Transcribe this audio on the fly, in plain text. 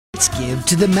give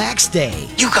to the Max Day.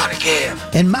 You gotta give.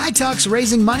 And My Talk's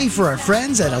raising money for our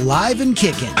friends at Alive and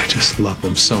Kickin'. I just love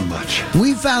them so much.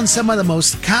 We found some of the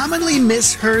most commonly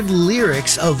misheard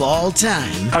lyrics of all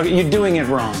time. You're doing it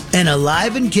wrong. And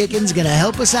Alive and Kickin's gonna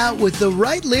help us out with the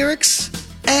right lyrics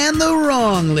and the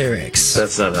wrong lyrics.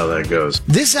 That's not how that goes.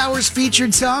 This hour's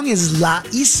featured song is La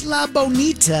Isla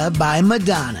Bonita by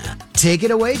Madonna. Take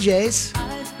it away, Jace.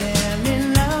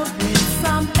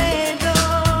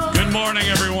 Good morning,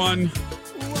 everyone,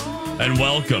 and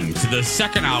welcome to the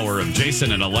second hour of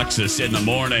Jason and Alexis in the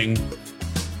morning.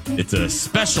 It's a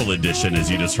special edition,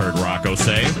 as you just heard Rocco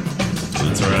say.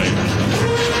 That's right.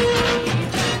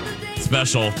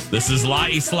 Special. This is La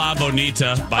Isla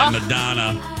Bonita by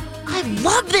Madonna. I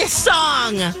love this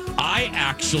song.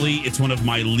 It's one of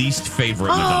my least favorite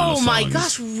Madonna songs. Oh my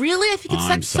gosh, really? I think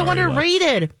it's so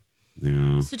underrated. Yeah.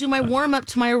 I used to do my warm up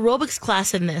to my aerobics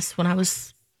class in this when I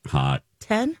was hot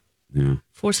 10. Yeah.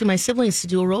 Forcing my siblings to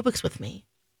do aerobics with me.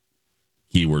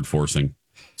 Keyword forcing.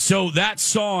 So that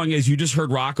song, as you just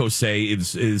heard Rocco say,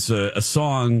 is a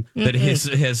song that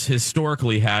has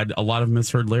historically had a lot of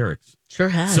misheard lyrics. Sure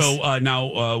has. So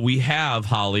now we have,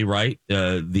 Holly, right?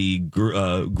 The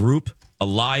group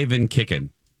Alive and Kickin'.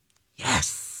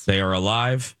 Yes. They are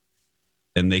alive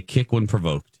and they kick when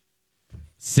provoked.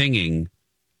 Singing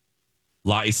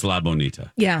La Isla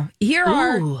Bonita. Yeah. Here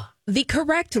are the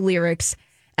correct lyrics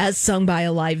as sung by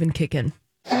Alive and Kickin'.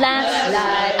 Last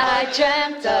night I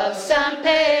dreamt of San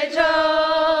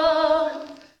Pedro.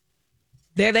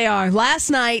 There they are.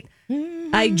 Last night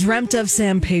I dreamt of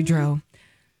San Pedro.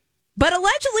 But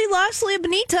allegedly, La Isla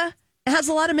Bonita has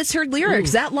a lot of misheard lyrics.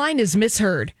 Ooh. That line is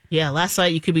misheard. Yeah, last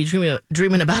night you could be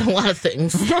dreaming about a lot of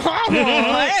things.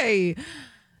 Hey.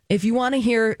 If you want to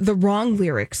hear the wrong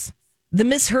lyrics, the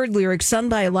misheard lyrics sung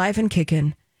by Alive and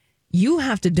Kickin', you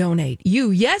have to donate.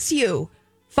 You,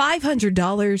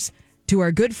 $500 to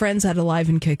our good friends at Alive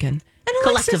and Kickin'. And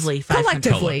Collectively,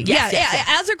 collectively. Yes, yeah, yes.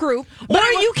 As a group. Or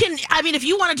you can, if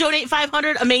you want to donate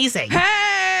 $500, amazing.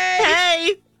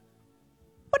 Hey!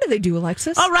 What do they do,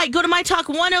 Alexis? All right, go to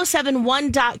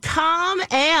mytalk1071.com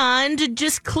and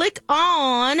just click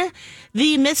on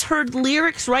the misheard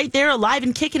lyrics right there, Alive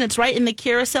and Kickin'. It's right in the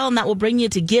carousel, and that will bring you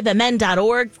to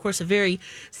givemn.org. Of course, a very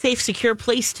safe, secure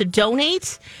place to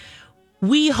donate.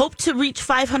 We hope to reach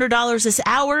 $500 this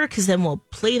hour because then we'll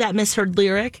play that misheard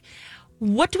lyric.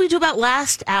 What do we do about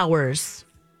last hour's?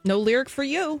 No lyric for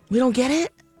you. We don't get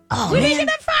it? Oh, we man. didn't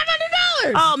get that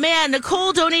 $500. Oh, man.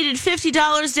 Nicole donated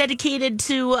 $50 dedicated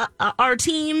to our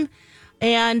team,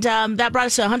 and that brought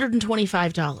us to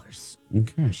 $125.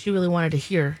 Okay. She really wanted to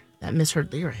hear that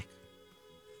misheard lyric.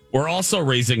 We're also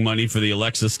raising money for the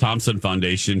Alexis Thompson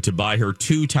Foundation to buy her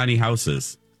 2 tiny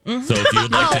houses. Mm-hmm. So if you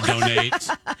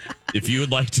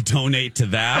would like to donate, to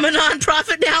that, I'm a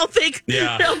nonprofit now.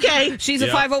 Yeah. Okay. She's a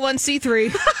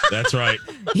 501c3. That's right.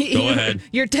 Go ahead.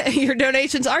 Your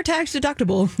donations are tax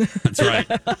deductible. That's right.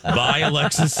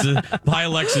 Buy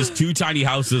Alexis 2 tiny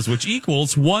houses, which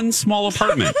equals 1 small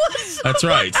apartment. That's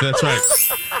right. That's right.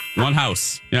 1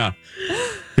 house. Yeah.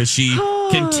 Because she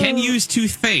continues to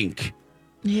think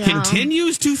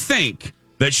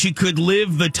that she could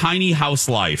live the tiny house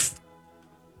life.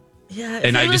 Yeah,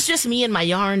 if it was just me and my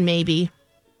yarn, maybe.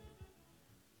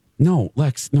 No,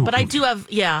 Lex, no. But I do have,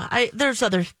 there's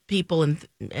other people and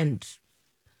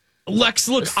Lex,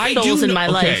 look, I do souls in my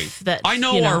life that I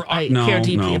know I care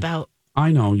deeply about.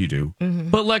 I know you do. Mm-hmm.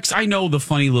 But Lex, I know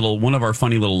one of our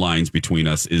funny little lines between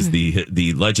us is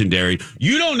the legendary,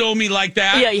 you don't know me like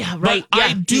that. Yeah, right. But yeah,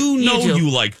 I do know you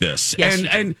like this. Yes,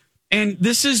 and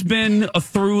this has been a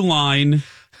through line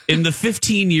in the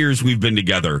 15 years we've been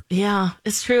together. Yeah,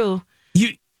 it's true.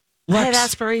 Lex, I have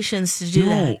aspirations to do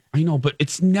that. I know, but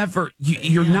it's never,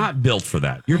 you're not built for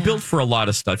that. You're built for a lot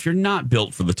of stuff. You're not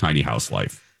built for the tiny house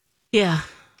life. Yeah.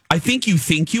 I think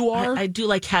you are. I do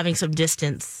like having some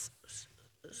distance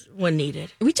when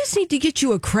needed. We just need to get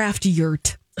you a craft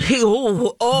yurt.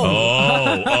 Oh.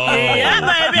 Yeah,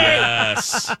 baby.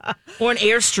 Yes. Or an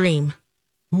Airstream.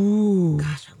 Ooh.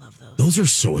 Gosh, I love those. Those are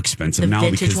so expensive now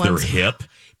because they're hip.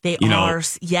 They are,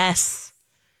 yes.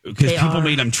 Because people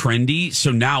made them trendy, so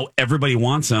now everybody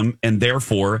wants them, and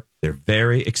therefore they're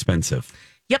very expensive.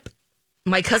 Yep.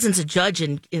 My cousin's a judge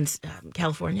in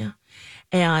California,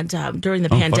 and during the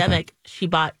pandemic, she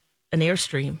bought an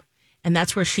Airstream, and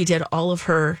that's where she did all of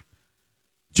her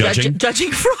judging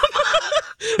from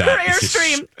her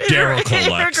Airstream in her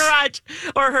garage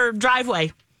or her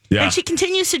driveway. Yeah. And she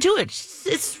continues to do it.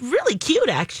 It's really cute,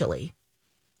 actually.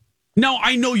 No,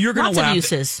 I know you're going to laugh.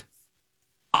 Lots of uses.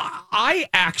 I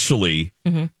actually,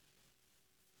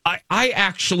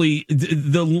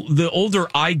 the older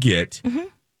I get,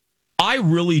 I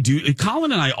really do.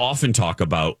 Colin and I often talk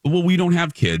about, well, we don't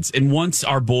have kids. And once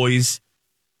our boys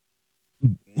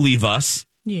leave us,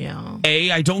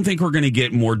 A, I don't think we're going to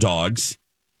get more dogs.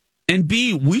 And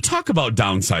B, we talk about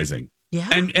downsizing. Yeah.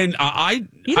 And I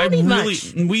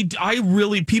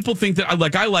really, people think that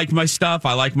I like my stuff.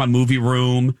 I like my movie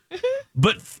room.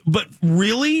 But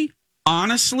really,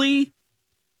 honestly,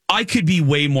 I could be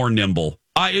way more nimble.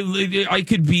 I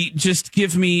could be, just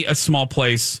give me a small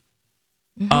place.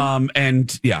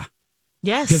 And yeah.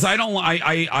 Yes. Because I don't,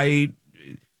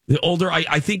 the older,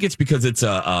 I think it's because it's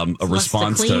a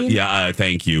response to,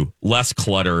 thank you. Less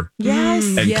clutter.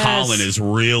 Yes. And Colin is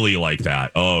really like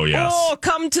that. Oh, yes. Oh,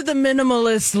 come to the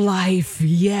minimalist life.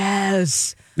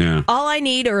 Yes. Yeah. All I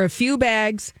need are a few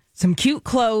bags, some cute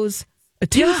clothes, a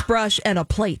toothbrush, and a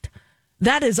plate.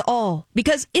 That is all.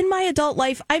 Because in my adult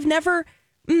life, I've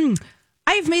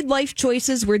made life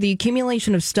choices where the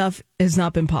accumulation of stuff has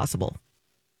not been possible.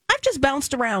 I've just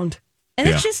bounced around, and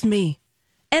it's just me.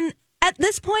 And at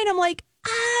this point, I'm like,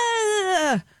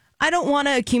 I don't want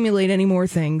to accumulate any more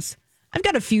things. I've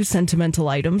got a few sentimental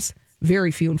items,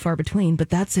 very few and far between, but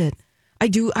that's it. I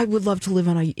would love to live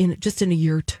just in a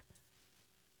yurt.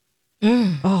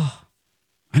 Oh,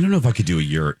 I don't know if I could do a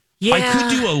yurt. Yeah. I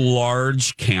could do a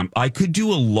large camp. I could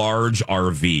do a large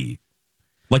RV,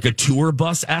 like a tour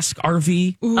bus-esque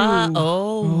RV.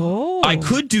 I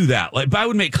could do that. But I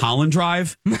would make Colin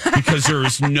drive because there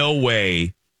is no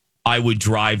way I would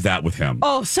drive that with him.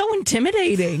 Oh, so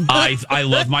intimidating. I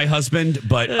love my husband,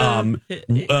 but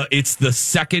it's the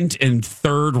second and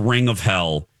third ring of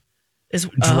hell is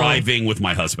driving with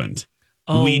my husband.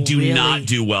 We do not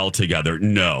do well together.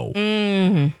 No.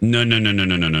 No.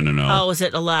 Oh, is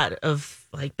it a lot of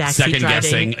like backseat second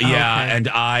driving? guessing? Yeah, okay. And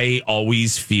I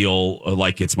always feel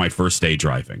like it's my first day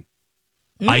driving.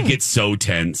 I get so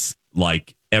tense,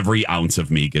 like every ounce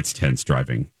of me gets tense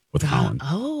driving with Colin.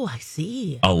 Oh, I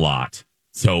see. A lot.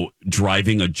 So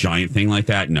driving a giant thing like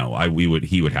that, no,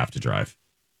 he would have to drive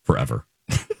forever.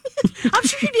 I'm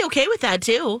sure he'd be okay with that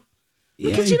too.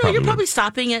 Because you're probably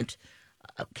stopping at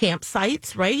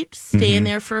campsites, right? Staying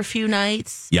there for a few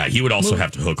nights. Yeah, he would also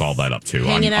have to hook all that up too.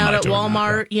 Hanging out at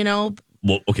Walmart,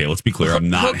 Well, okay, let's be clear. I'm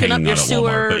not hanging out at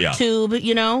Walmart, but yeah. Tube,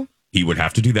 He would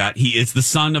have to do that. He is the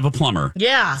son of a plumber.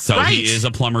 Yeah, so right. He is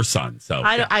a plumber's son. So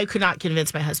I could not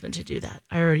convince my husband to do that.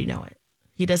 I already know it.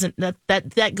 He doesn't.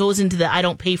 That goes into the I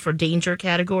don't pay for danger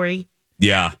category.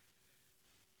 Yeah,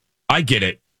 I get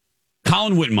it.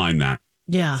 Colin wouldn't mind that.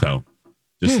 Yeah. So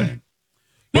just saying.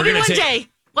 Maybe one day.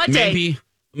 One day.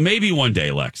 Maybe one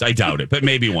day, Lex. I doubt it, but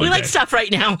maybe one day. We like stuff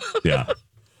right now. Yeah.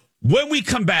 When we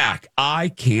come back, I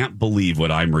can't believe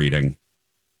what I'm reading,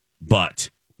 but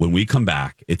when we come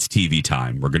back, it's TV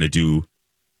time. We're going to do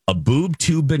a Boob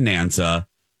Tube Bonanza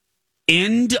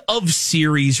end of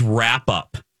series wrap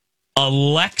up.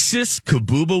 Alexis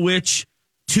Kabubowicz,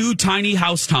 Two Tiny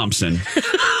House Thompson,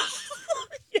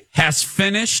 has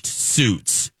finished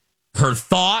Suits. Her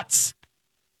thoughts,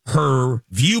 her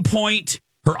viewpoint,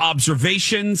 her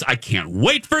observations. I can't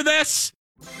wait for this.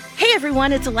 Hey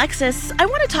everyone, it's Alexis. I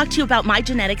want to talk to you about My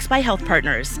Genetics by Health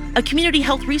Partners, a community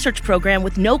health research program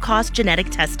with no-cost genetic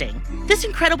testing. This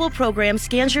incredible program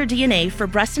scans your DNA for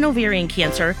breast and ovarian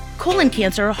cancer, colon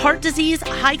cancer, heart disease,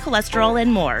 high cholesterol,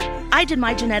 and more. I did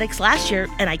My Genetics last year,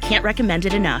 and I can't recommend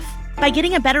it enough. By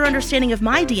getting a better understanding of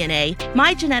my DNA,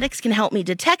 My Genetics can help me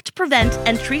detect, prevent,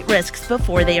 and treat risks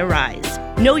before they arise.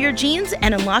 Know your genes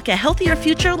and unlock a healthier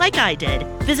future like I did.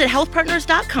 Visit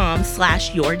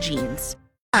healthpartners.com/yourgenes.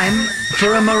 Time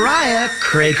for a Mariah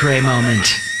Cray Cray moment.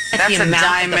 That's a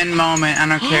diamond moment. I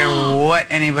don't care what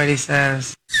anybody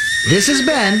says. This has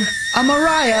been a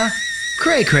Mariah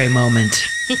Cray Cray moment.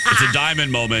 It's a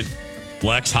diamond moment.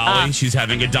 Lex Holly, she's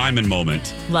having a diamond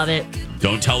moment. Love it.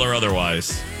 Don't tell her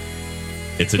otherwise.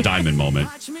 It's a diamond moment.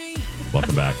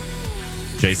 Welcome back.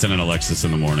 Jason and Alexis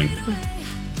in the morning.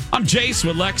 I'm Jace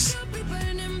with Lex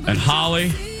and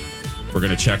Holly. We're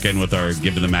going to check in with our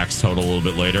Give to the Max total a little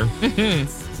bit later.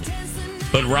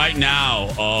 But right now,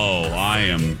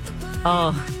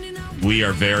 we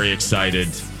are very excited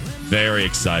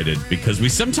because we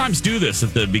sometimes do this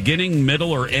at the beginning,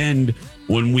 middle, or end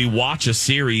when we watch a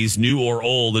series, new or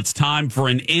old. It's time for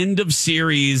an end of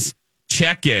series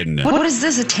check-in. What is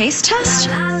this, a taste test?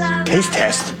 Taste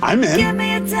test? I'm in.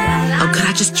 Oh, could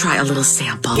I just try a little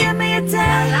sample?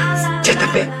 Just a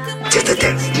bit. Just a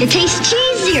taste. It tastes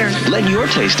cheesier. Let your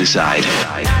taste decide.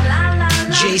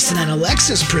 Jason and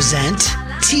Alexis present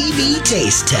TV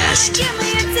Taste Test.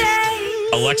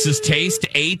 Alexis Taste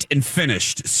ate and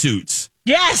finished Suits.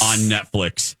 Yes. On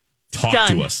Netflix. Talk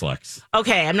to us, Lex.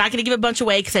 Okay, I'm not going to give a bunch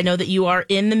away because I know that you are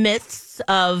in the midst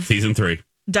of season 3.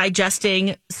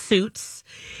 digesting Suits.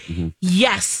 Mm-hmm.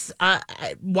 Yes,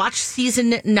 I watched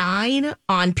season 9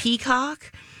 on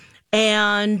Peacock,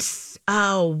 and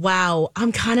oh wow,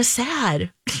 I'm kind of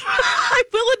sad. I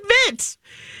will admit,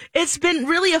 it's been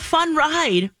really a fun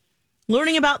ride.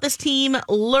 Learning about this team,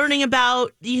 learning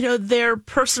about, their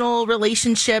personal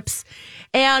relationships.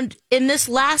 And in this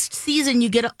last season, you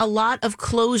get a lot of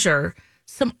closure.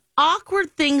 Some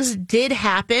awkward things did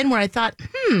happen where I thought,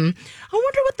 I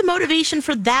wonder what the motivation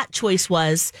for that choice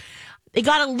was. They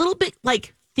got a little bit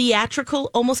like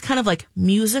theatrical, almost kind of like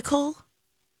musical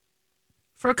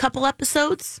for a couple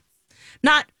episodes.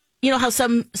 Not, how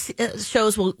some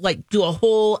shows will like do a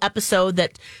whole episode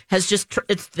that has just,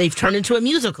 they've turned into a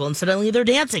musical and suddenly they're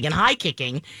dancing and high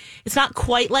kicking. It's not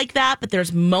quite like that, but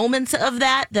there's moments of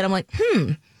that I'm like,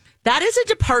 that is a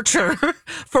departure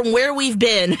from where we've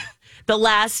been the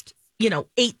last,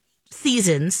 8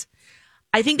 seasons.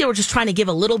 I think they were just trying to give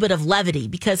a little bit of levity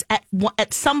because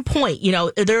at some point,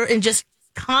 they're in just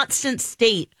constant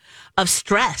state of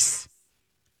stress.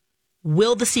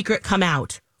 Will the secret come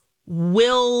out?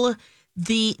 Will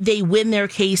they win their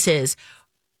cases?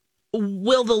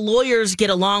 Will the lawyers get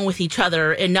along with each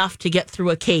other enough to get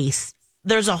through a case?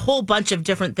 There's a whole bunch of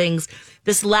different things.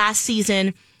 This last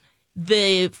season,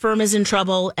 the firm is in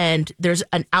trouble and there's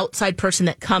an outside person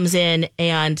that comes in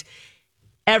and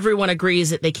everyone agrees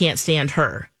that they can't stand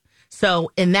her.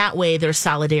 So in that way, there's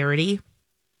solidarity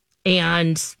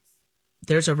and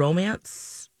there's a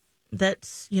romance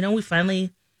that, we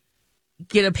finally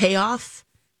get a payoff.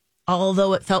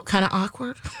 Although it felt kind of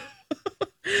awkward.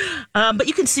 But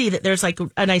you can see that there's like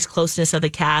a nice closeness of the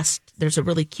cast. There's a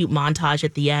really cute montage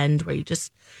at the end where you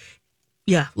just,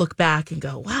 look back and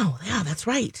go, wow, yeah, that's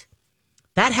right.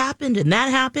 That happened and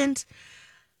that happened.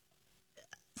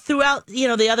 Throughout,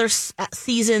 the other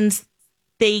seasons,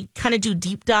 they kind of do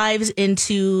deep dives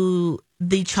into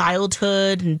the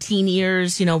childhood and teen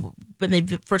years, when they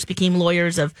first became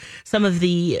lawyers of some of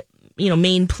the,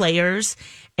 main players.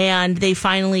 And they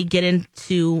finally get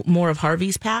into more of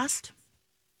Harvey's past.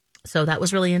 So that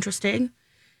was really interesting.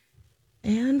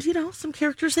 And, some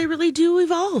characters, they really do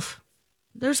evolve.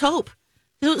 There's hope.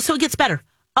 So it gets better.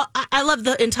 I love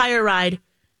the entire ride.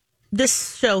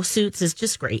 This show, Suits, is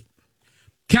just great.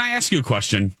 Can I ask you a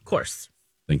question? Of course.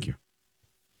 Thank you.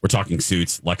 We're talking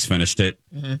Suits. Lex finished it.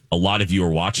 Mm-hmm. A lot of you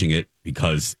are watching it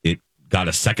because it got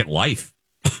a second life.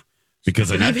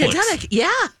 Because of Netflix. Pandemic, yeah.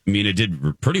 I mean, it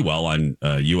did pretty well on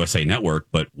USA Network,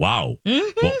 but wow.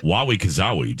 Mm-hmm. Well, Wowie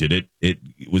Kazowie did it. It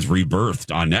was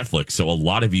rebirthed on Netflix, so a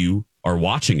lot of you are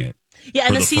watching it. Yeah,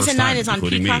 and the season 9 is on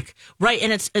Peacock. Me. Right,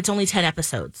 and it's only 10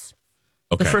 episodes.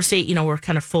 Okay. The first 8, were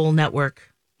kind of full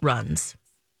network runs.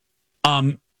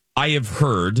 I have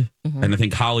heard, and I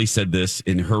think Holly said this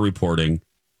in her reporting,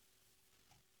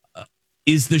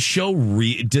 does the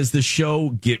show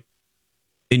get,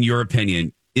 in your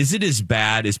opinion, is it as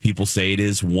bad as people say it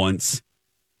is once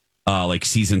like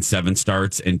season 7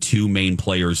 starts and 2 main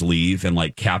players leave and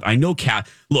like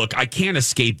look, I can't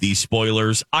escape these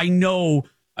spoilers. I know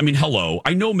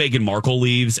Meghan Markle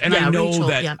leaves and I know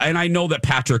Rachel, and I know that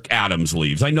Patrick Adams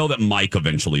leaves. I know that Mike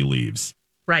eventually leaves.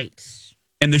 Right.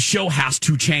 And the show has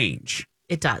to change.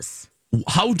 It does.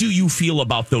 How do you feel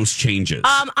about those changes?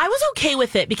 I was okay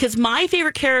with it because my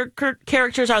favorite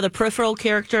characters are the peripheral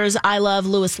characters. I love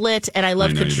Louis Litt and I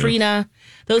love Katrina.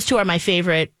 Those 2 are my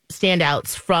favorite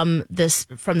standouts from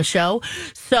the show.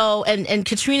 So and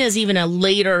Katrina is even a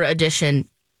later addition.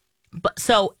 But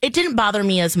so it didn't bother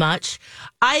me as much.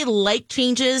 I like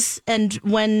changes, and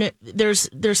when there's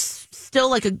still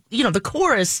like the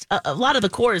core is a lot of the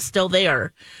core is still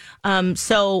there.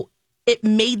 So it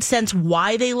made sense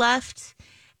why they left,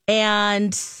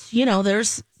 and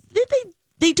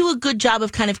they do a good job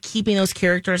of kind of keeping those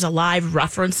characters alive,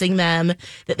 referencing them,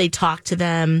 that they talk to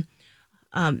them,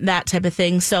 that type of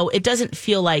thing. So it doesn't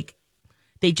feel like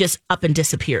they just up and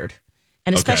disappeared.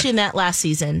 And especially in that last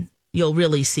season, you'll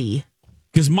really see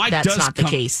because Mike that's does not the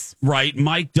case, right?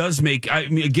 Mike does make. I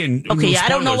mean, again, okay. Spoilers, I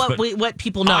don't know what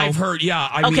people know. I've heard. Yeah.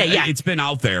 I mean, it's been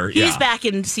out there. He's back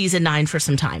in season 9 for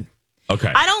some time.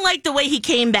 Okay. I don't like the way he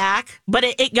came back, but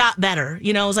it got better.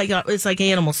 It's like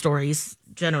animal stories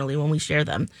generally when we share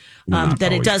them.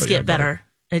 That it does get better.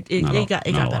 It got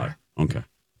better. Okay.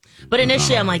 But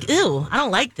initially, I'm like, ew, I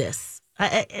don't like this.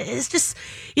 It's just,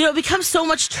 it becomes so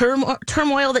much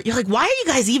turmoil that you're like, why are you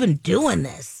guys even doing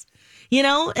this?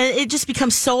 And it just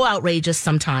becomes so outrageous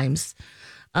sometimes.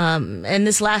 And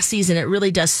this last season, it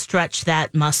really does stretch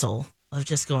that muscle of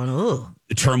just going, ooh.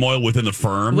 Turmoil within the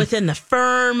firm? Within the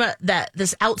firm, that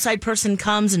this outside person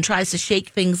comes and tries to shake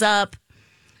things up.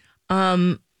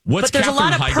 But there's a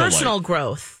lot of personal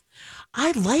growth.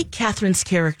 I like Catherine's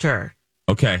character.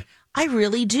 Okay. I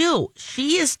really do.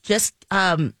 She is just,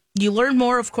 you learn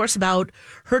more, of course, about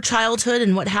her childhood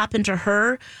and what happened to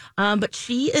her. But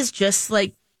she is just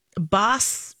like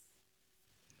boss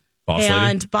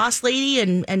lady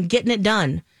and getting it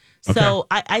done. Okay. So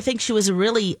I think she was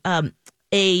really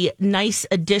a nice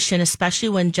addition, especially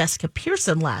when Jessica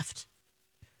Pearson left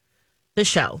the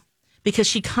show, because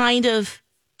she kind of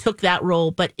took that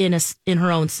role, but in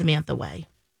her own Samantha way.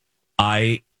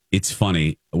 It's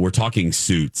funny. We're talking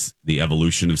Suits, the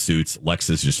evolution of Suits.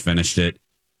 Alexis just finished it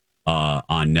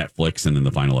on Netflix, and then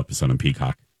the final episode on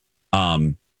Peacock.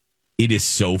 It is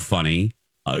so funny.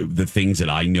 The things that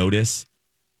I notice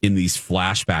in these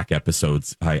flashback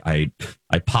episodes. I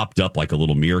popped up like a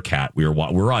little meerkat.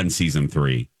 We're on season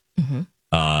 3,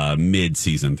 mid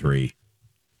season 3,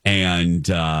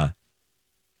 and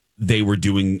they were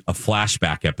doing a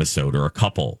flashback episode or a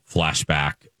couple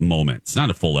flashback moments, not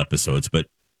a full episodes, but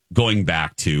going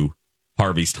back to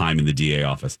Harvey's time in the DA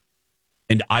office.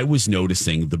 And I was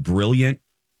noticing the brilliant,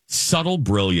 subtle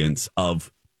brilliance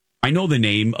of, I know the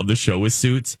name of the show is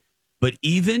Suits, but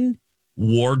even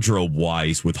wardrobe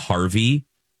wise with Harvey,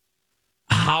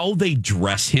 how they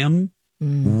dress him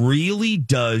really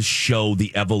does show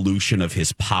the evolution of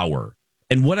his power.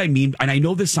 And what I mean, and I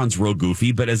know this sounds real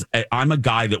goofy, but as I'm a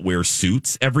guy that wears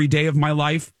suits every day of my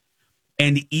life.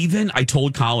 And even I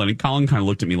told Colin, and Colin kind of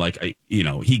looked at me like,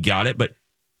 he got it. But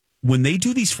when they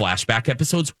do these flashback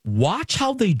episodes, watch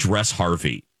how they dress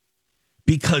Harvey.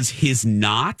 Because his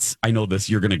knots, I know this,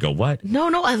 you're going to go, what? No,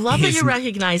 I love that you're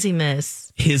recognizing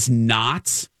this. His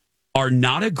knots are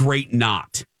not a great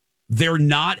knot. They're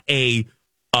not a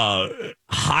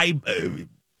high,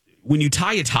 when you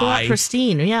tie a tie. Not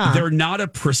pristine, yeah. They're not a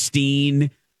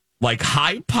pristine, like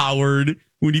high-powered.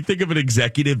 When you think of an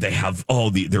executive, they have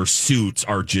their suits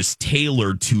are just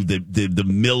tailored to the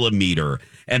millimeter,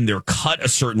 and they're cut a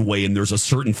certain way, and there's a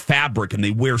certain fabric, and they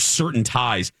wear certain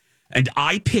ties. And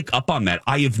I pick up on that.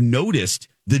 I have noticed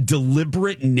the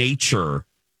deliberate nature,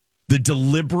 the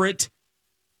deliberate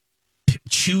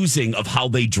choosing of how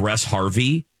they dress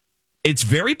Harvey. It's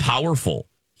very powerful.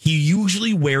 He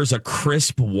usually wears a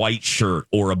crisp white shirt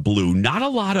or a blue, not a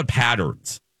lot of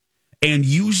patterns, and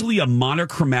usually a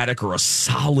monochromatic or a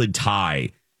solid tie.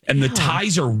 And the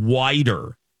ties are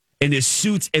wider, and his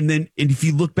suits. And if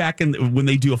you look back and when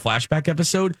they do a flashback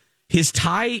episode, his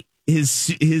tie,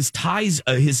 his ties,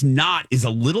 his knot is a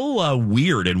little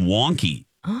weird and wonky,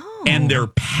 and they're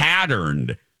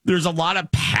patterned. There's a lot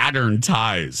of patterned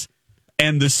ties.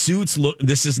 And the suits look,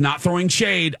 this is not throwing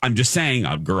shade. I'm just saying,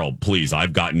 girl, please,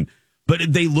 but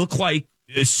they look like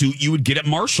a suit you would get at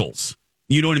Marshall's.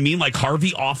 You know what I mean? Like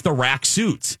Harvey off the rack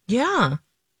suits. Yeah.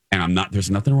 And there's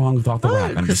nothing wrong with off the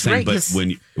rack. I'm just saying, but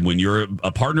when you're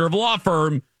a partner of a law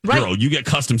firm, girl, you get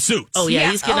custom suits. Oh, yeah.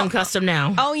 He's getting them custom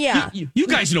now. Oh, yeah. You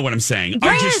guys know what I'm saying. Yes.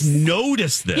 I just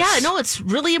noticed this. Yeah, no, it's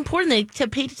really important to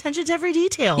pay attention to every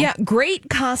detail. Yeah, great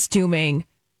costuming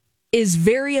is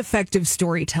very effective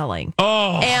storytelling.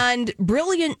 And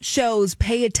brilliant shows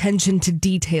pay attention to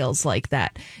details like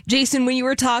that. Jason, when you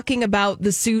were talking about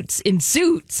the suits in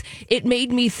Suits, it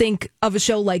made me think of a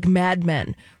show like Mad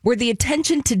Men, where the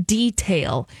attention to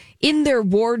detail in their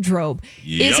wardrobe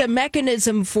is a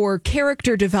mechanism for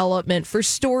character development, for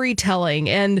storytelling.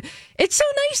 And it's so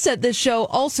nice that this show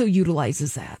also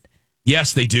utilizes that.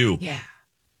 Yes, they do. Yeah.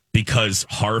 Because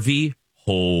Harvey,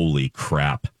 holy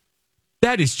crap.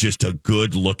 That is just a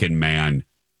good-looking man.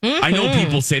 Mm-hmm. I know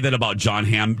people say that about John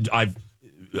Hamm. I've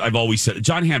always said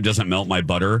John Hamm doesn't melt my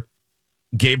butter.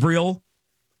 Gabriel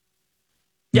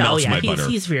melts my butter.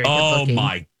 He's very good-looking. Oh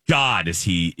my God, is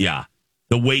he? Yeah,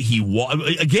 the way he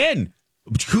again.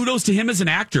 Kudos to him as an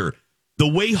actor.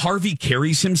 The way Harvey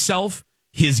carries himself,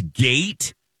 his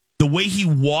gait, the way he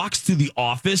walks through the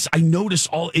office. I notice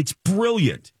it's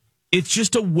brilliant. It's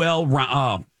just a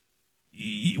well-rounded.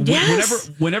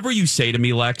 Yes. Whenever you say to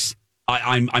me, Lex,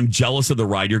 I'm jealous of the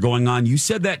ride you're going on, you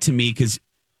said that to me because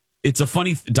it's a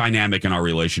funny dynamic in our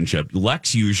relationship.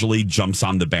 Lex usually jumps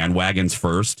on the bandwagons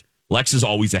first. Lex is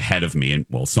always ahead of me in,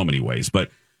 so many ways, but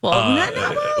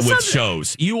with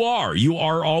shows. You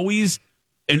are always,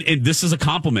 and this is a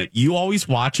compliment, you always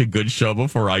watch a good show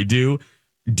before I do.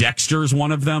 Dexter's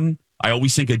one of them. I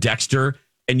always think of Dexter.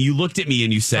 And you looked at me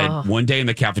and you said, one day in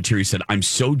the cafeteria, you said, I'm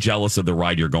so jealous of the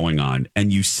ride you're going on.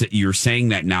 And you're saying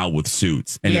that now with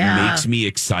Suits. And it makes me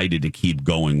excited to keep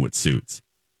going with Suits.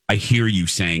 I hear you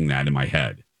saying that in my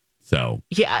head. So.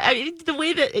 Yeah, the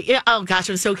way that, oh gosh,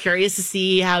 I'm so curious to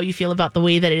see how you feel about the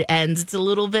way that it ends. It's a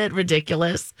little bit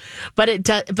ridiculous, but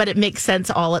it makes sense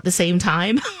all at the same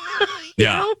time. you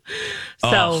know?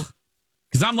 So.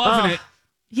 Because I'm loving it.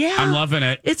 Yeah. I'm loving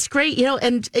it. It's great.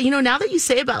 And now that you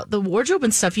say about the wardrobe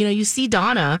and stuff, you see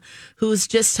Donna, who's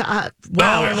just,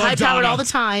 high-powered all the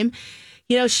time.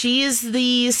 She is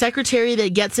the secretary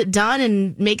that gets it done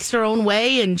and makes her own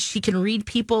way, and she can read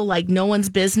people like no one's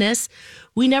business.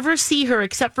 We never see her,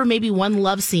 except for maybe one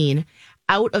love scene,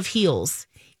 out of heels.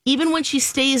 Even when she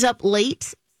stays up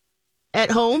late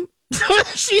at home,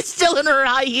 she's still in her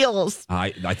high heels.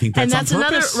 I think that's on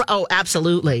purpose.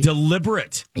 Absolutely.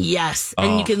 Deliberate. Yes.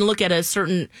 And you can look at a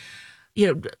certain,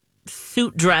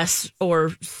 suit dress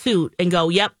or suit and go,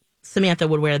 yep, Samantha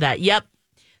would wear that. Yep.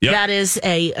 That is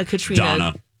a Katrina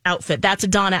Donna outfit. That's a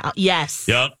Donna. Yes.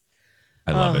 Yep.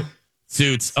 I love it.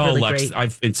 Suits. Really Lex, great.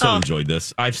 I've enjoyed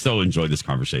this. I've so enjoyed this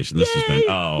conversation. This has been,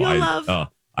 I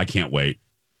can't wait.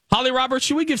 Holly Roberts,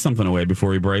 should we give something away before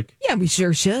we break? Yeah, we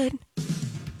sure should.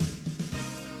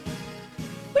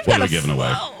 What are we giving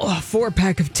away? A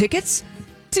 4-pack of tickets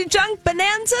to Junk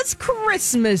Bonanza's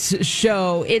Christmas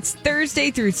show. It's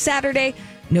Thursday through Saturday,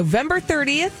 November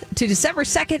 30th to December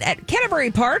 2nd at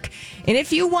Canterbury Park. And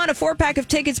if you want a 4-pack of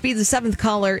tickets, be the 7th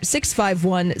caller,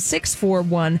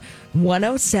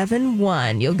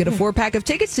 651-641-1071. You'll get a 4-pack of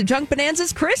tickets to Junk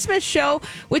Bonanza's Christmas show,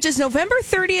 which is November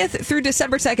 30th through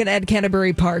December 2nd at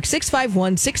Canterbury Park.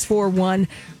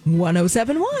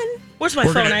 651-641-1071. Where's my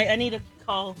phone? I need a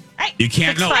call. Hey, you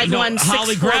can't. No,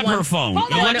 Holly, grab her phone.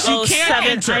 Alex, you can't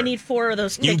enter. I need 4 of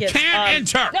those tickets. You can't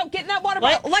enter. No, get in that water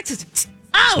bottle. Alexis.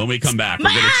 Oh, when we come back, we're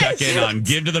going to check in on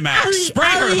Give to the Max. Spray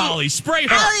her, Holly. Spray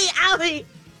her. Allie.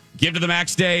 Give to the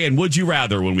Max Day and Would You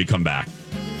Rather when we come back.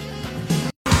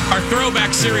 Our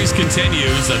throwback series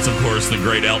continues. That's, of course, the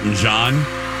great Elton John.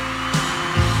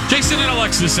 Jason and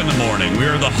Alexis in the morning. We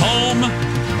are the home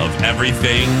of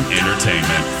everything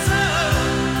entertainment.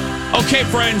 Okay,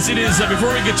 friends, it is,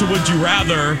 before we get to Would You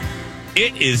Rather,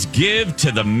 it is Give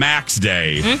to the Max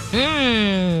Day.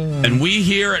 Mm-hmm. And we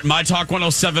here at My Talk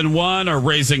 1071 are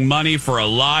raising money for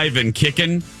Alive and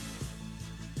Kickin'.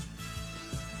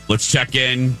 Let's check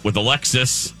in with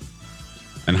Alexis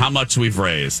and how much we've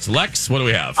raised. Lex, what do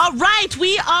we have? All right,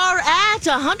 we are at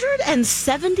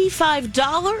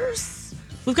 $175.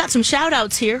 We've got some shout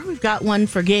outs here. We've got one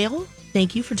for Gail.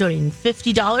 Thank you for donating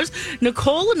 $50.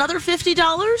 Nicole, another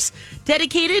 $50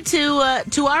 dedicated to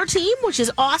our team, which is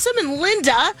awesome. And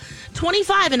Linda,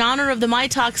 $25 in honor of the My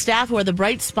Talk staff who are the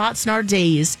bright spots in our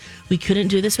days. We couldn't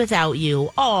do this without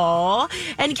you. Aw.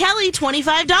 And Kelly,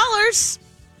 $25.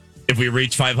 If we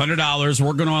reach $500,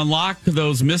 we're going to unlock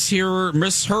those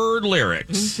misheard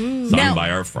lyrics sung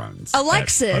by our friends.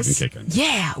 Alexis,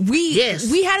 yeah,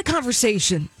 we had a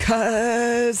conversation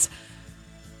because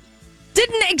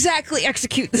didn't exactly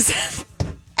execute this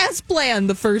as planned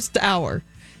the first hour.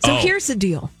 So here's the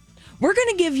deal. We're going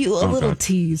to give you a little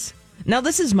tease. Now,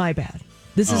 this is my bad.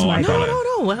 This is my bad.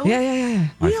 No. Yeah.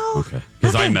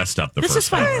 Because I messed up the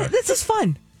first hour. This is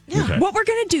fun. Yeah. Okay. What we're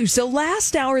going to do. So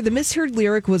last hour, the misheard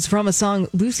lyric was from a song,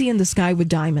 Lucy in the Sky with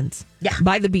Diamonds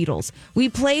by the Beatles. We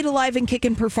played Alive and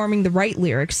Kickin' performing the right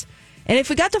lyrics. And if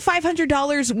we got to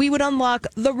 $500, we would unlock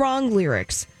the wrong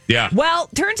lyrics. Yeah. Well,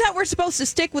 turns out we're supposed to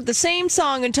stick with the same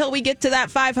song until we get to that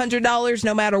 $500,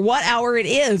 no matter what hour it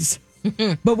is.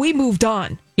 But we moved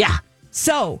on. Yeah.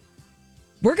 So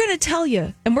we're going to tell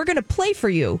you, and we're going to play for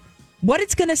you, what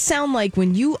it's going to sound like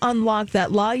when you unlock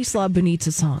that La Isla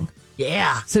Bonita song.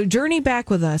 Yeah. So journey back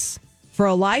with us for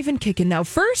Alive and Kickin'. Now,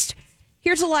 first,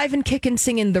 here's Alive and Kickin'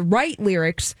 singing the right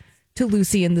lyrics to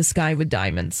Lucy in the Sky with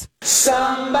Diamonds.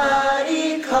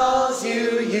 Somebody calls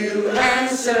you, you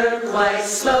answer quite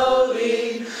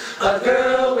slowly. A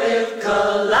girl with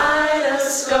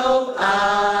kaleidoscope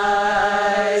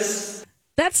eyes.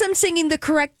 That's them singing the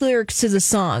correct lyrics to the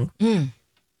song.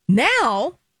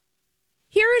 Now,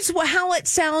 here is how it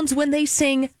sounds when they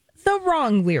sing the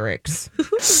wrong lyrics.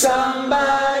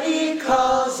 Somebody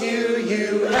calls you,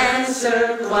 you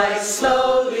answer quite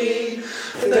slowly.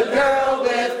 The girl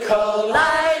with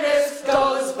colitis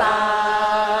goes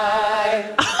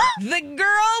by. The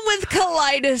girl with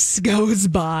colitis goes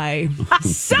by.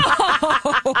 So,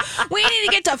 we need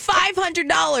to get to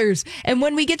 $500. And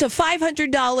when we get to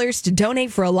 $500 to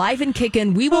donate for Alive and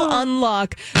Kickin', we will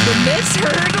unlock the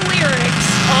misheard lyrics.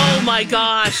 Oh my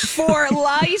gosh. For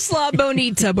La Isla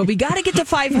Bonita. But we got to get to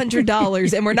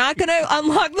 $500, and we're not going to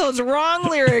unlock those wrong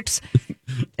lyrics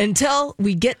until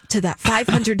we get to that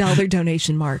 $500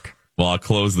 donation mark. Well, I'll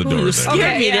close the door. You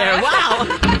scared me there. Wow.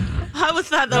 I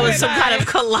thought that was some kind of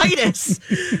colitis.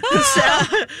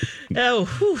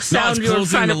 Sound you were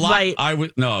trying to bite. I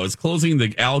was closing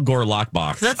the Al Gore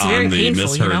lockbox. That's very painful,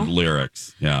 misheard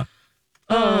lyrics. Yeah.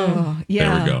 Oh, yeah.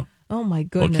 There we go. Oh, my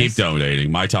goodness. Well, keep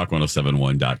donating.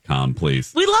 MyTalk1071.com,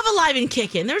 please. We love Alive and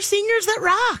Kickin'. They're singers that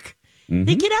rock.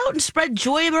 They get out and spread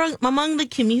joy among the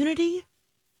community.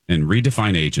 And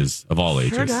redefine ages of all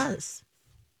ages. Sure does.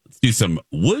 Let's do some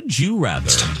Would You Rather.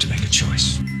 It's time to make a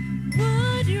choice.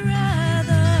 Would you rather?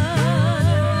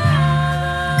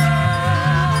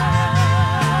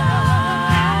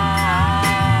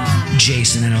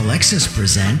 Jason and Alexis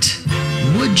present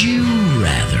Would You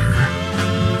Rather?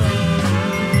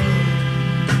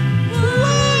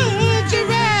 Would you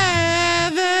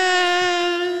rather?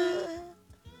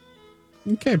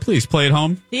 Okay, please play at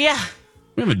home. Yeah.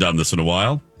 We haven't done this in a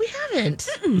while. We haven't.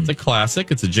 It's a classic.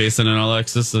 It's a Jason and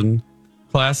Alexis and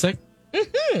classic.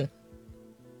 Mm-hmm.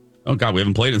 Oh, God, we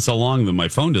haven't played it in so long that my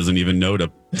phone doesn't even know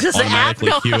to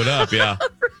automatically cue it up. Yeah.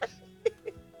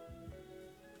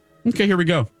 Okay, here we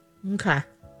go. Okay.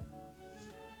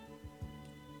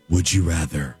 Would you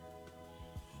rather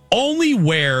only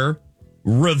wear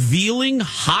revealing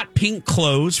hot pink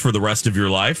clothes for the rest of your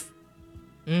life?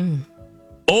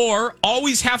 Or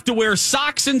always have to wear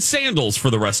socks and sandals for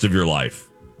the rest of your life?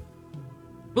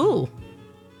 Ooh.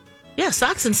 Yeah,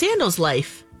 socks and sandals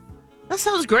life. That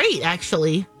sounds great,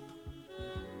 actually.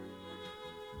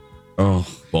 Oh,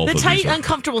 both the of tight, these are...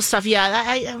 uncomfortable stuff.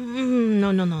 Yeah,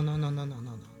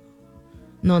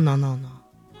 no.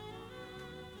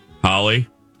 Holly?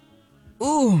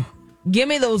 Ooh, give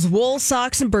me those wool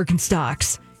socks and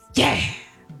Birkenstocks. Yeah.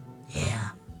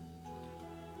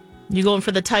 You going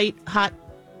for the tight, hot,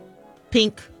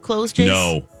 pink clothes, Jace?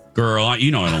 No. Girl,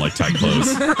 you know I don't like tight clothes.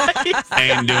 I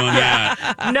ain't doing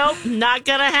that. Nope, not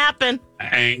gonna happen.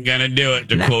 I ain't gonna do it,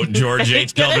 to quote George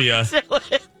H.W.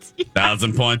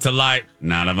 1,000 points of light.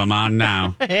 None of them on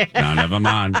now. None of them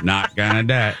on. Not gonna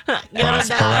do it.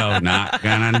 Prospero. Not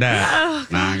gonna do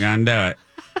it. Not gonna do it.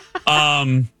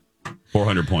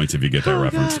 400 points if you get that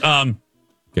reference.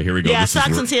 Okay, here we go. Yeah,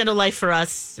 socks and sandal life for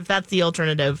us, if that's the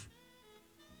alternative.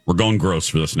 We're going gross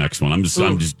for this next one. I'm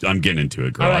getting into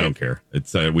it, girl. Right. I don't care.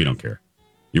 It's we don't care.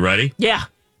 You ready? Yeah.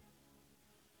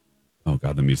 Oh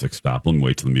God, the music stopped. Let me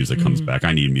wait till the music comes back.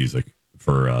 I need music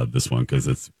for this one because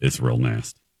it's real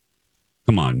nasty.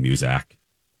 Come on, music.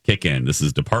 Kick in. This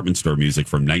is department store music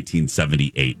from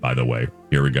 1978, by the way.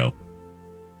 Here we go.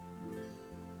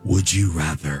 Would you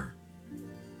rather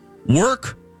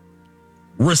work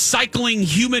recycling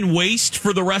human waste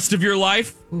for the rest of your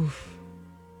life? Oof.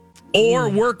 Or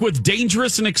work with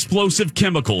dangerous and explosive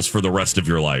chemicals for the rest of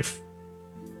your life?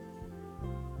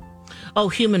 Oh,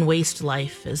 human waste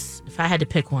life is, if I had to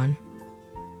pick one.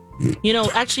 You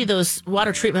know, actually, those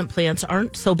water treatment plants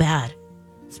aren't so bad.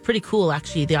 It's pretty cool,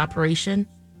 actually, the operation.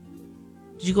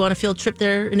 Did you go on a field trip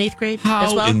there in 8th grade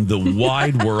as well? How in the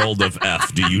wide world of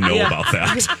F do you know about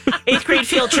that? 8th grade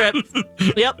field trip.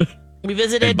 Yep. We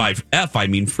visited. And by F, I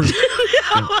mean fruit.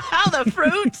 How the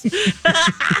fruit.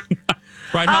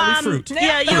 Right, Holly, fruit.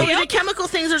 Yeah, you know, with the chemical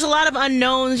things, there's a lot of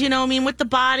unknowns, you know. I mean, with the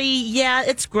body, yeah,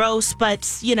 it's gross,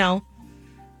 but, you know,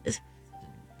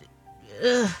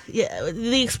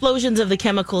 the explosions of the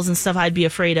chemicals and stuff I'd be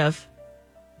afraid of.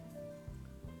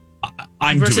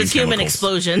 I'm versus doing human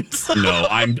chemicals. explosions. No,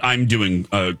 I'm doing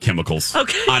chemicals.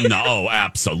 Okay. I'm not. Oh,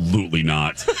 absolutely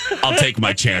not. I'll take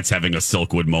my chance having a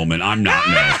Silkwood moment. I'm not.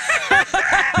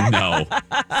 No.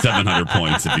 700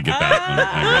 points if you get that one.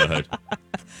 Go ahead.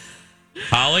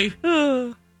 Holly?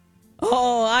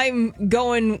 Oh, I'm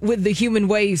going with the human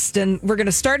waste, and we're going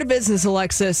to start a business,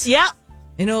 Alexis. Yeah.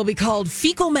 And it'll be called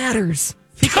Fecal Matters.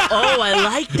 Oh, I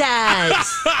like that.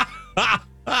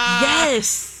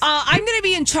 Yes. I'm going to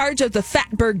be in charge of the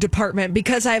Fatberg department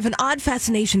because I have an odd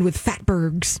fascination with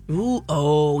fatbergs. Ooh,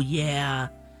 oh, yeah.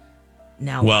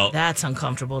 Now, well, that's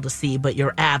uncomfortable to see, but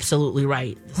you're absolutely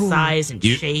right. The size and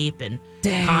shape and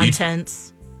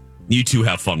contents. You two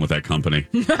have fun with that company.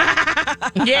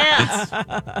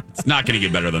 Yeah. It's not going to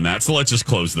get better than that. So let's just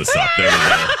close this up. There we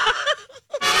go.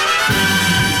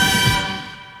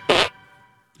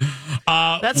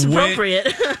 That's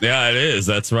appropriate. Yeah, it is.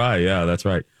 That's right. Yeah, that's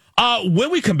right. When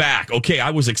we come back, okay, I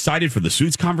was excited for the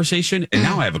Suits conversation, and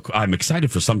now I'm excited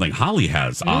for something Holly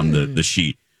has on the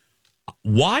sheet.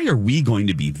 Why are we going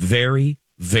to be very,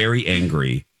 very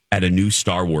angry at a new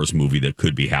Star Wars movie that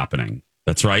could be happening?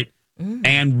 That's right.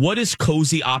 And what is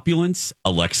cozy opulence?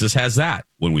 Alexis has that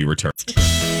when we return.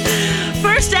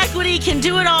 First Equity can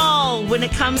do it all when it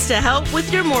comes to help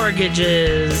with your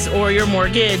mortgages or your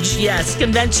mortgage. Yes,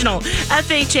 conventional,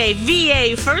 FHA,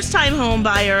 VA, first-time home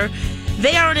buyer.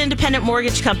 They are an independent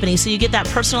mortgage company, so you get that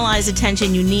personalized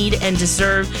attention you need and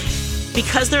deserve.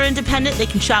 Because they're independent, they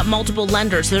can shop multiple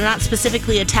lenders. They're not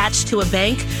specifically attached to a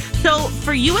bank. So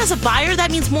for you as a buyer,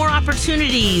 that means more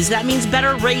opportunities. That means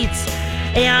better rates.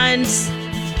 And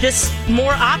just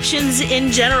more options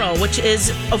in general, which is,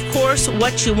 of course,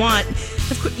 what you want.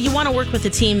 You want to work with a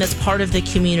team that's part of the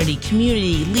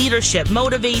community, leadership,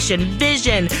 motivation,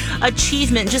 vision,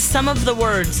 achievement, just some of the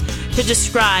words to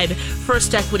describe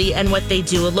First Equity and what they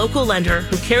do. A local lender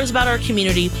who cares about our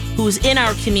community, who's in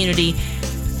our community,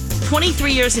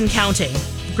 23 years and counting.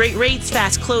 Great rates,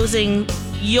 fast closing.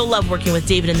 You'll love working with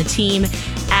David and the team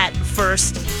at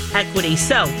First Equity.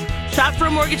 So, shop for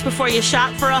a mortgage before you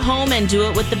shop for a home and do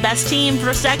it with the best team.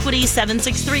 First Equity,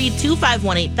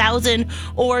 763-251-8000,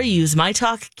 or use my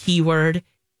talk keyword,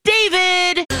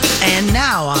 David. And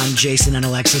now on Jason and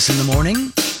Alexis in the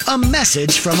Morning, a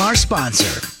message from our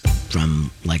sponsor from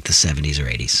like the 70s or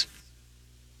 80s.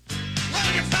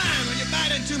 What you find when you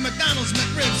bite into McDonald's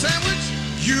McRib sandwich?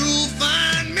 You'll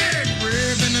find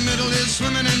McRib in the middle is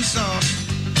swimming in sauce.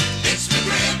 It's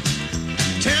McRib.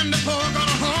 Tender pork on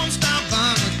a home-style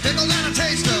bun with pickle and a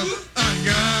taste of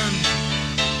onion.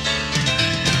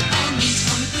 All meat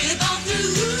on McRib all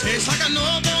through. Tastes like a no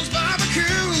bones barbecue.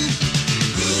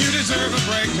 You deserve a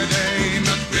break today.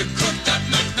 McRib cooked at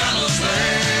McDonald's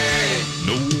way.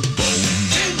 No bones.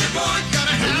 Tender pork,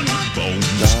 gotta have one.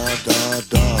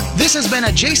 This has been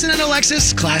a Jason and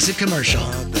Alexis classic commercial.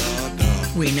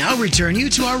 We now return you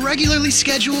to our regularly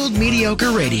scheduled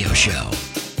mediocre radio show.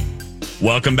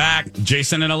 Welcome back.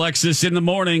 Jason and Alexis in the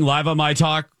morning, live on My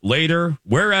Talk, later,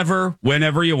 wherever,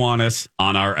 whenever you want us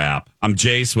on our app. I'm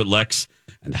Jace with Lex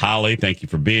and Holly. Thank you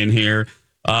for being here.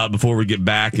 Before we get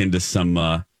back into some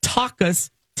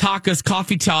Taika's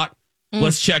coffee talk,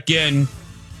 let's check in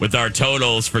with our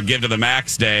totals for Give to the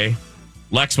Max Day.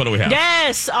 Lex, what do we have?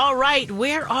 Yes. All right.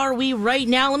 Where are we right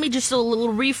now? Let me just do a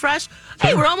little refresh.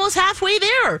 Hey, we're almost halfway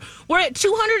there. We're at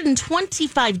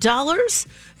 $225.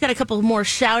 Got a couple more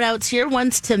shout outs here.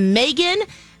 One's to Megan,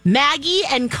 Maggie,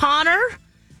 and Connor.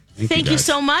 Thank you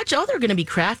so much. Oh, they're going to be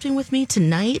crafting with me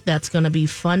tonight. That's going to be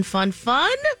fun.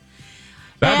 Fabulous.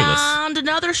 And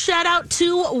another shout out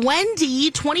to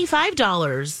Wendy,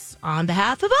 $25 on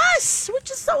behalf of us,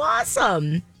 which is so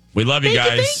awesome. We love you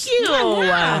guys. Thank you.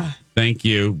 Yeah. Thank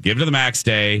you. Give to the Max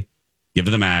Day. Give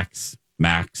to the Max.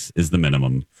 Max is the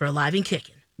minimum. For Alive and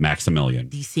Kicking. Maximilian.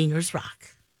 The Singers Rock.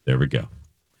 There we go.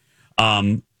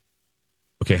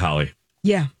 Okay, Holly.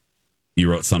 Yeah.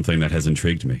 You wrote something that has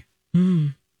intrigued me.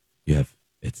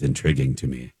 It's intriguing to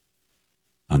me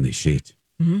on the sheet.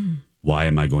 Why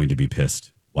am I going to be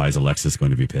pissed? Why is Alexis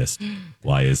going to be pissed?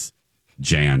 Why is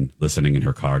Jan listening in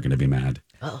her car going to be mad?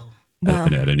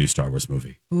 At a new Star Wars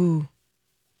movie. Ooh.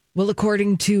 Well,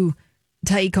 according to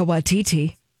Taika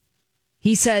Watiti,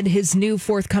 he said his new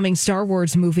forthcoming Star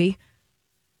Wars movie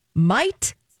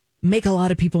might make a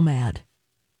lot of people mad.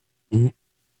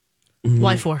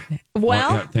 Why for?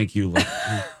 Well, thank you.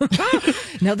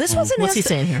 Now, this was announced. What's he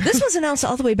saying here? This was announced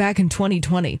all the way back in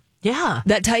 2020. Yeah.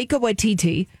 That Taika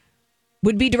Watiti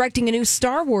would be directing a new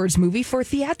Star Wars movie for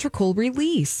theatrical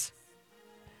release.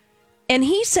 And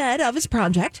he said of his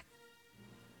project,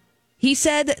 he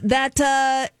said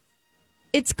that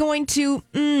it's going to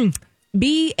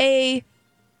be a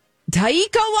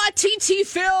Taika Watiti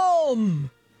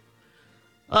film.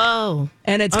 Oh.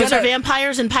 And it's are gonna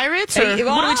vampires and pirates? Or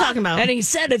what are we talking about? And he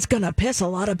said it's going to piss a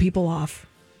lot of people off.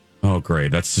 Oh,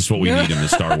 great. That's just what we need in the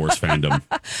Star Wars fandom.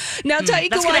 Now, Taika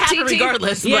That's going to happen Watiti,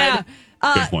 regardless. yeah,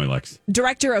 Good point, Lex.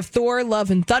 director of Thor, Love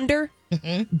and Thunder,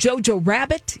 Jojo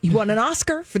Rabbit. He won an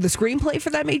Oscar for the screenplay for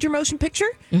that major motion picture.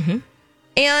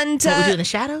 And What We Do in the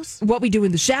Shadows? What We Do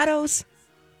in the Shadows,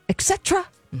 etc.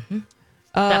 That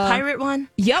pirate one?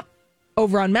 Yep.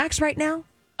 Over on Max right now.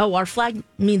 Oh, Our Flag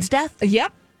Means Death?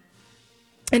 Yep.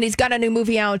 And he's got a new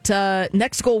movie out,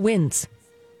 Next Goal Wins.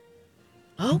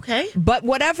 Okay. But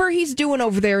whatever he's doing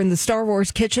over there in the Star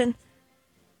Wars kitchen,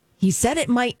 he said it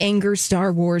might anger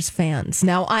Star Wars fans.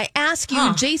 Now, I ask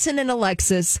you, Jason and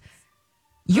Alexis,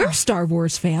 you're Star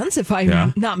Wars fans, if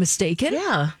I'm not mistaken.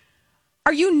 Yeah.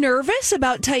 Are you nervous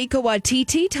about Taika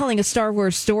Watiti telling a Star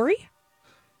Wars story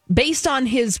based on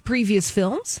his previous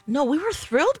films? No, we were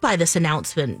thrilled by this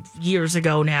announcement years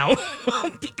ago now.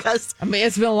 Because I mean,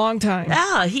 it's been a long time.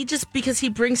 Yeah, because he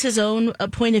brings his own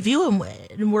point of view,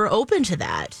 and we're open to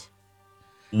that.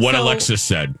 What Alexis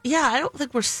said. Yeah, I don't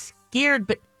think we're scared,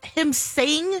 but him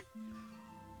saying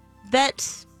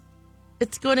that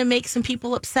it's going to make some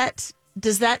people upset,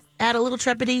 does that add a little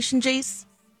trepidation, Jace?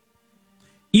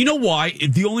 You know why?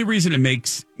 The only reason it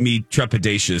makes me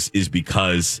trepidatious is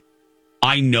because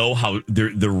I know how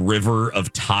the river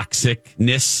of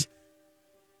toxicness,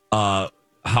 how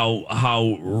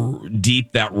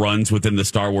deep that runs within the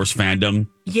Star Wars fandom.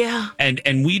 Yeah.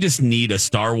 And we just need a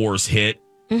Star Wars hit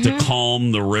to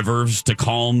calm the rivers, to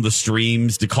calm the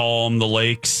streams, to calm the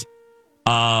lakes.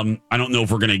 I don't know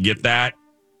if we're going to get that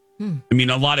I mean,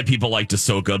 a lot of people liked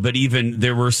Ahsoka, but even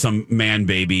there were some man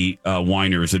baby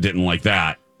whiners that didn't like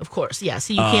that. Of course, yeah.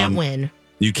 So you can't win.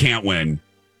 You can't win.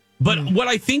 But what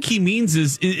I think he means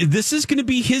is this is going to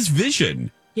be his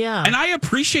vision. Yeah. And I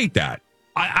appreciate that.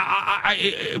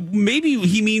 I maybe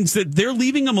he means that they're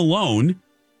leaving him alone.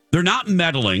 They're not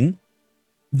meddling.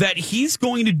 That he's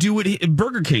going to do it.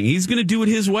 Burger King. He's going to do it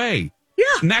his way. Yeah.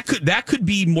 And that could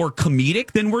be more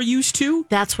comedic than we're used to.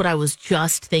 That's what I was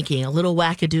just thinking. A little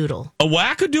wackadoodle. A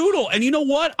wackadoodle. And you know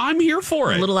what? I'm here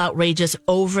for it. A little outrageous,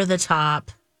 over the top.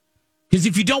 Because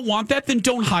if you don't want that, then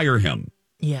don't hire him.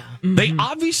 Yeah. Mm-hmm. They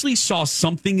obviously saw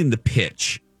something in the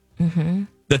pitch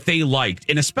that they liked.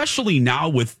 And especially now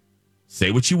with,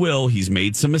 say what you will, he's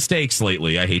made some mistakes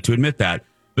lately. I hate to admit that.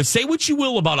 But say what you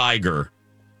will about Iger.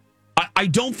 I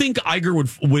don't think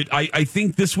Iger would I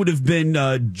think this would have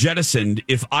been jettisoned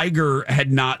if Iger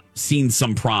had not seen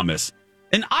some promise.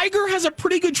 And Iger has a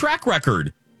pretty good track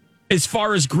record as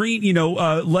far as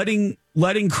letting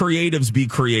creatives be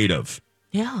creative.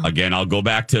 Yeah. Again, I'll go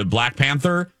back to Black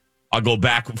Panther. I'll go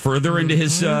back further into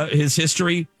his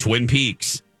history. Twin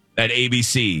Peaks at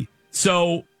ABC.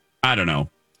 So I don't know.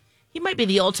 He might be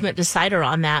the ultimate decider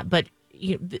on that, but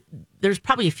there's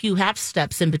probably a few half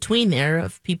steps in between there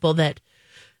of people that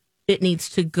it needs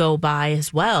to go by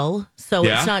as well. So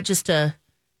it's not just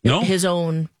his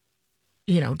own,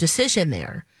 decision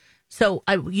there. So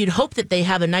you'd hope that they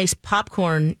have a nice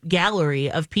popcorn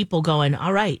gallery of people going,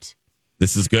 all right,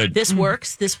 this is good. This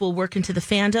works. This will work into the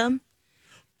fandom.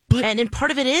 And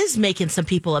part of it is making some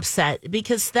people upset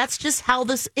because that's just how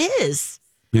this is.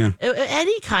 Yeah.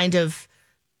 Any kind of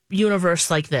universe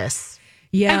like this.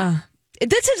 Yeah.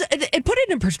 This is, put it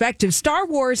in perspective, Star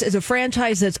Wars is a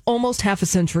franchise that's almost half a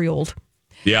century old.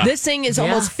 Yeah. This thing is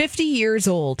almost 50 years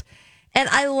old. And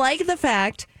I like the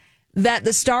fact that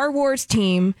the Star Wars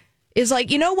team is like,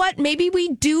 you know what? Maybe we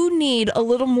do need a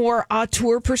little more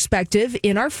auteur perspective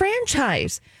in our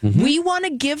franchise. Mm-hmm. We want to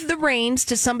give the reins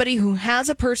to somebody who has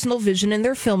a personal vision in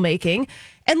their filmmaking.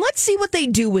 And let's see what they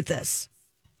do with this.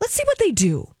 Let's see what they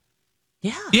do.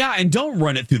 Yeah. Yeah, and don't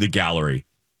run it through the gallery.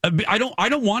 I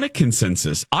don't want a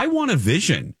consensus. I want a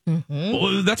vision. Mm-hmm.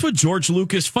 Well, that's what George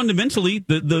Lucas fundamentally,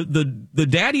 the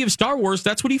daddy of Star Wars,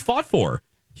 that's what he fought for.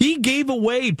 He gave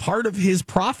away part of his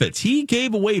profits. He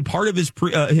gave away part of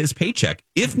his paycheck,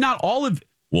 if not all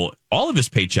of his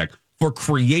paycheck, for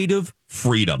creative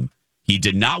freedom. He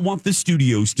did not want the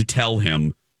studios to tell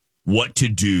him what to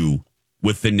do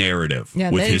with the narrative,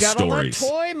 with his stories. All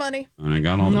that toy money. I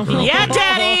got all the girl Yeah,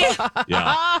 Daddy.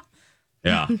 Yeah.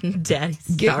 Yeah. Daddy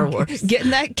Star Wars. Getting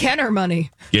that Kenner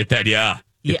money. Get that,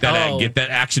 Get that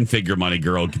action figure money,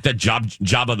 girl. Get that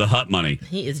Jabba the Hutt money.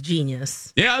 He is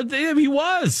genius. Yeah, he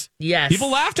was. Yes.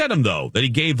 People laughed at him though that he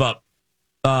gave up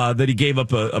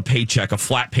a paycheck, a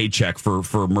flat paycheck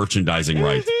for merchandising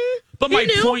rights. But my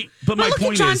point look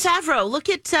at Jon Favreau. Look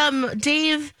at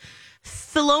Dave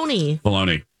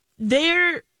Filoni.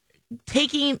 They're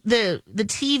taking the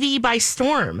TV by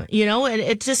storm, and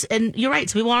and you're right.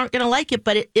 So people aren't going to like it,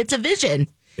 but it's a vision.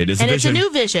 It is a vision. It's a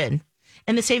new vision.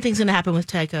 And the same thing's going to happen with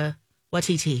Taika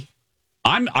Watiti.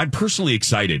 I'm personally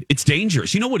excited. It's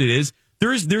dangerous. You know what it is?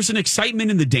 There's an excitement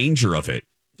in the danger of it.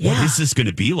 Yeah. What is this going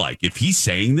to be like? If he's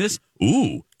saying this,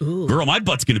 ooh, girl, my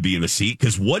butt's going to be in the seat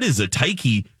because what is a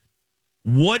Taika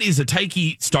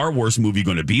Star Wars movie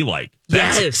going to be like?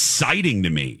 That's exciting to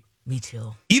me. Me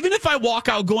too. Even if I walk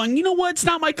out going, you know what, it's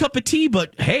not my cup of tea,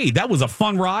 but hey, that was a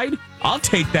fun ride. I'll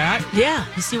take that. Yeah,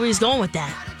 you see where he's going with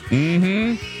that.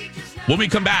 Mm-hmm. When we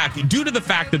come back, due to the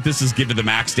fact that this is Get to the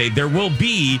Max Day, there will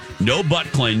be no butt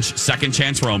clinch second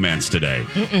chance romance today.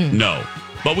 No.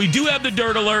 But we do have the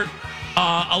dirt alert.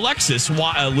 Alexis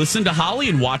listened to Holly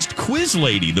and watched Quiz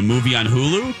Lady, the movie on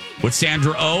Hulu with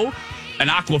Sandra Oh and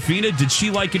Aquafina. Did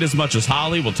she like it as much as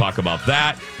Holly? We'll talk about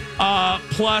that.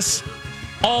 Plus,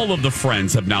 all of the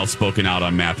Friends have now spoken out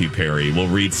on Matthew Perry. We'll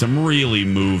read some really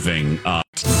moving. Run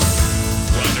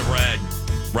to Red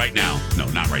right now. No,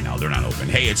 not right now. They're not open.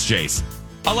 Hey, it's Jace.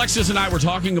 Alexis and I were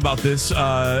talking about this,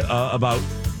 about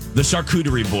the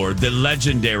charcuterie board, the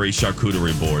legendary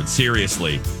charcuterie board.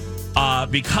 Seriously.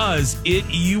 Because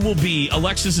you will be,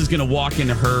 Alexis is going to walk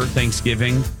into her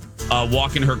Thanksgiving,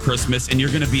 walk into her Christmas, and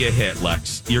you're going to be a hit,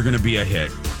 Lex. You're going to be a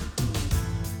hit.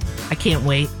 I can't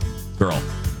wait. Girl.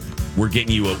 We're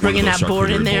getting you bringing that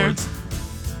board in there. Boards.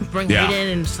 Bring it in,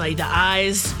 and it's like the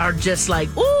eyes are just like,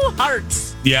 ooh,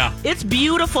 hearts. Yeah. It's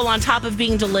beautiful on top of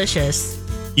being delicious.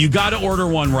 You got to order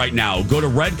one right now. Go to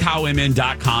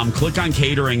redcowmn.com, click on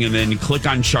catering, and then click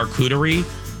on charcuterie.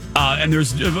 And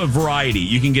there's a variety.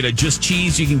 You can get just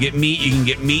cheese, you can get meat, you can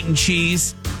get meat and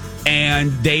cheese,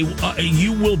 and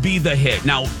you will be the hit.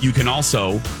 Now, you can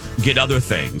also get other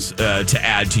things to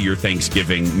add to your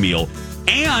Thanksgiving meal.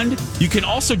 And you can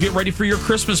also get ready for your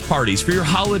Christmas parties, for your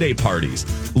holiday parties.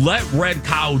 Let Red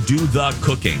Cow do the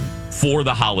cooking for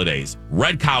the holidays.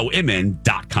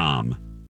 RedCowMN.com.